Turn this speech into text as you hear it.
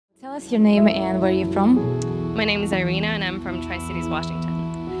us your name and where are you from? My name is Irina and I'm from Tri-Cities,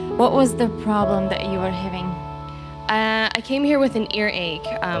 Washington. What was the problem that you were having? I came here with an earache.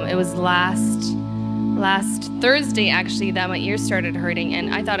 It was last Thursday actually that my ears started hurting,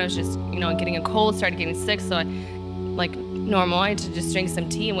 and I thought I was just getting a cold, started getting sick, so like normal, I had to just drink some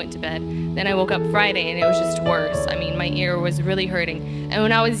tea and went to bed. Then I woke up Friday and it was just worse. I mean, my ear was really hurting. And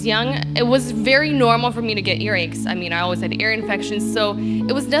when I was young, it was very normal for me to get earaches. I mean, I always had ear infections, so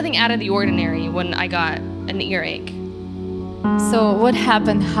it was nothing out of the ordinary when I got an earache. So what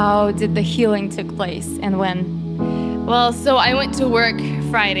happened? How did the healing took place and when? Well, so I went to work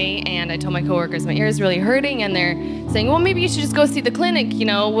Friday and I told my coworkers my ear is really hurting, and they're saying, well, maybe you should just go see the clinic,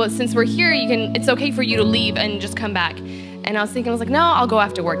 well, since we're here, it's okay for you to leave and just come back. And I was like, no, I'll go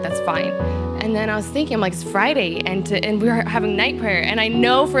after work, that's fine. And then I was thinking, I'm like, it's Friday, and we were having night prayer, and I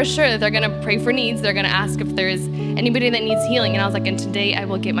know for sure that they're gonna pray for needs, they're gonna ask if there's anybody that needs healing, and I was like, and today I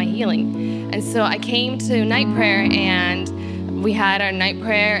will get my healing. And so I came to night prayer, and we had our night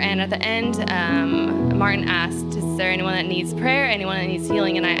prayer, and at the end, Martin asked, is there anyone that needs prayer, anyone that needs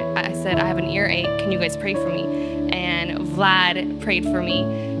healing? And I said, I have an earache, can you guys pray for me? And Vlad prayed for me,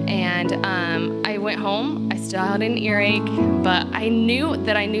 and I went home. I still had an earache, but I knew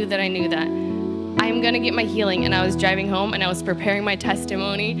that I'm gonna get my healing. And I was driving home and I was preparing my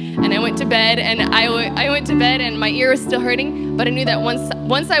testimony, and I went to bed, and I went to bed and my ear was still hurting, but I knew that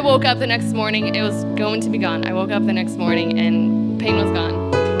once I woke up the next morning, it was going to be gone. I woke up the next morning and pain was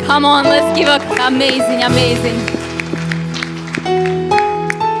gone. Come on, let's give up. Amazing, amazing.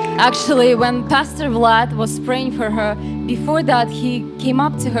 Actually, when Pastor Vlad was praying for her, before that he came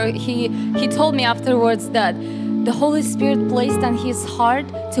up to her, he told me afterwards that the Holy Spirit placed on his heart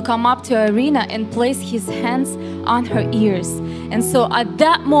to come up to Irina and place his hands on her ears. And so at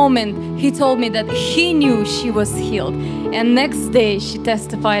that moment, he told me that he knew she was healed. And next day, she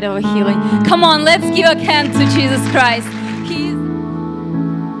testified of a healing. Come on, let's give a hand to Jesus Christ.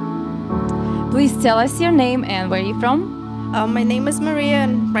 Please tell us your name and where are you from? My name is Maria,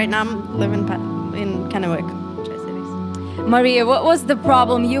 and right now I'm living in Kennewick, Tri-Cities. Maria, what was the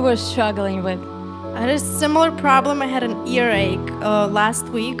problem you were struggling with? I had a similar problem. I had an earache last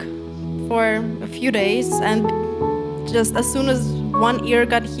week for a few days, and just as soon as one ear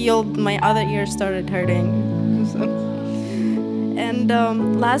got healed, my other ear started hurting.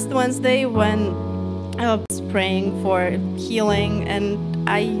 And last Wednesday, when I was praying for healing, and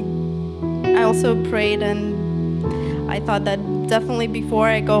I also prayed, and I thought that definitely before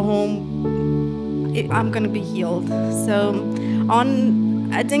I go home, I'm gonna be healed. So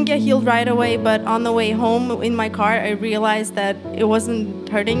I didn't get healed right away, but on the way home in my car, I realized that it wasn't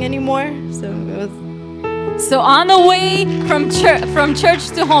hurting anymore. So it was. So on the way from church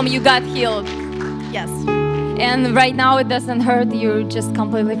to home, you got healed. Yes. And right now it doesn't hurt. You're just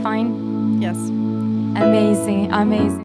completely fine. Yes. Amazing, amazing.